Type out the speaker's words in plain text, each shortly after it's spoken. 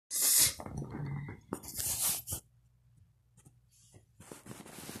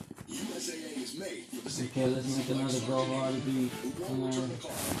Okay, let's make another go hard beat.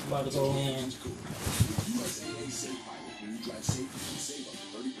 About to go in. USAA Safe Pilot. When you drive safe, you can save up to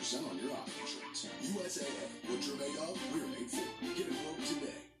 30% on your auto insurance. USAA. What you're made of, we're made for. Get a quote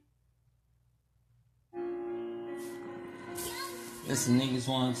today. Listen, niggas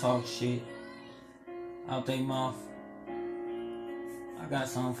wanna talk shit out they mouth. I got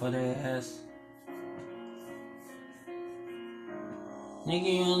something for their ass.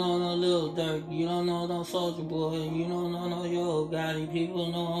 Nigga, you don't know no Lil Durk, you don't know no Soulja Boy, you don't know no Yo Gotti. People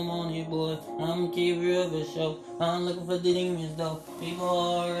know I'm on it, boy. I'ma keep real for show. I'm looking for the demons though. People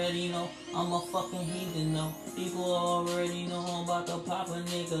already know I'm a fucking heathen though. People already know I'm about to pop a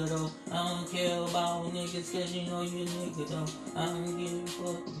nigga though. I don't care about niggas cause you know you nigga though. I don't give a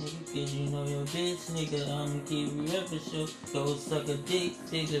fuck nigga cause you know your bitch nigga. I'ma keep real for show. Go suck a dick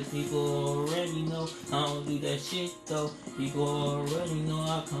nigga. People already know I don't do that shit though. People already know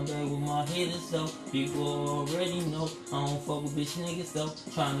I come back with my hitters though. People already know I don't fuck with bitch niggas though.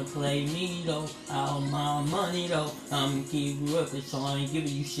 Tryna play me though, out my money though. I'ma keep you up so I ain't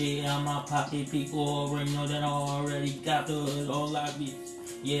giving you shit out my pocket. People already know that I already got the hood all I be.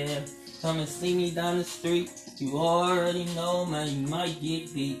 Yeah, come and see me down the street. You already know, man, you might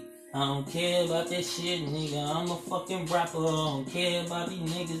get beat. I don't care about that shit, nigga. I'm a fucking rapper. I don't care about these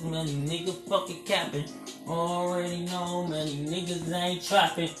niggas, man. These niggas fucking capping. Already know, man. These niggas ain't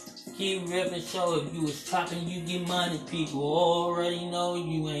trapping. Keep ripping, show if you was trapping, you get money. People already know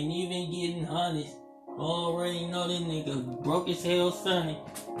you ain't even getting honest. Already know this nigga broke as hell, sonny.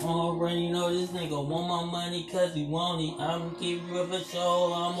 Already know this nigga want my money cause he want it. I'ma keep ripping,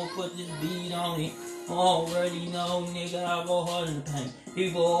 show. I'ma put this beat on it. Already know, nigga, I go hard in the paint.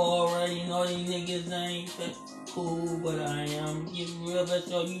 People already know these niggas ain't fake cool, but I am. Keep ripping,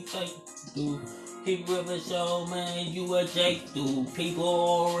 show you fake, dude. Keep ripping, show, man, you a Jake, dude. People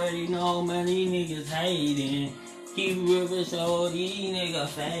already know, man, these niggas hating. Keep ripping, show these niggas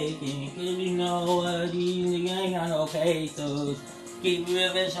faking. Cause you know what, these niggas ain't got no pesos. Keep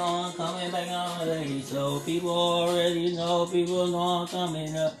ripping, show I'm coming back on the day. So people already know, people know I'm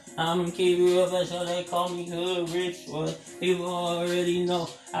coming up. I'ma keep ripping, so they call me good rich boy. People already know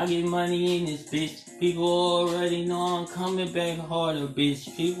I get money in this bitch. People already know I'm coming back harder,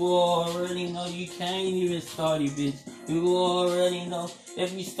 bitch. People already know you can't even start it, bitch. People already know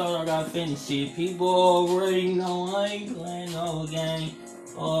if you start, I gotta finish it. People already know I ain't playing no game.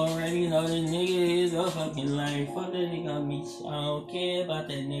 Already know this nigga is a fucking lame. Fuck that nigga meech. I don't care about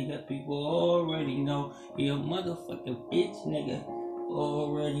that nigga. People already know he a motherfucking bitch nigga.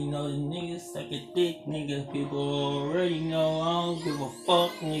 Already know the nigga suck a dick nigga. People already know I don't give a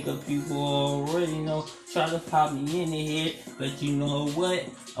fuck nigga. People already know try to pop me in the head, but you know what?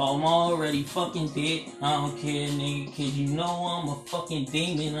 I'm already fucking dead. I don't care nigga, cause you know I'm a fucking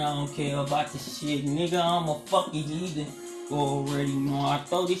demon. I don't care about this shit nigga. I'm a fucking heathen. Already know I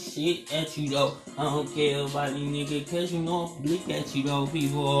throw this shit at you though. I don't care about you nigga, cause you know I blick at you though.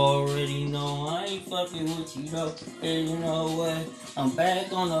 People already know I ain't fucking with you though. And you know what? I'm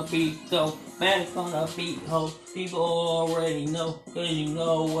back on the beat though. Back on the beat ho. People already know, cause you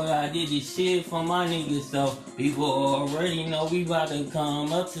know what I did this shit for my niggas though. People already know we about to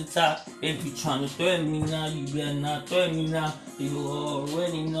come up to top. If you tryna threaten me now, you better not threaten me now. People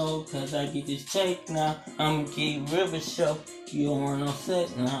already know, cause I get this check now. I'ma keep river show. You don't want no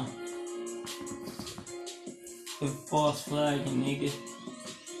set now. With false flagging, nigga.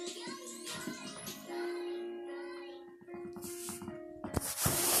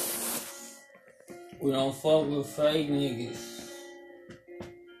 We don't fuck with fake niggas.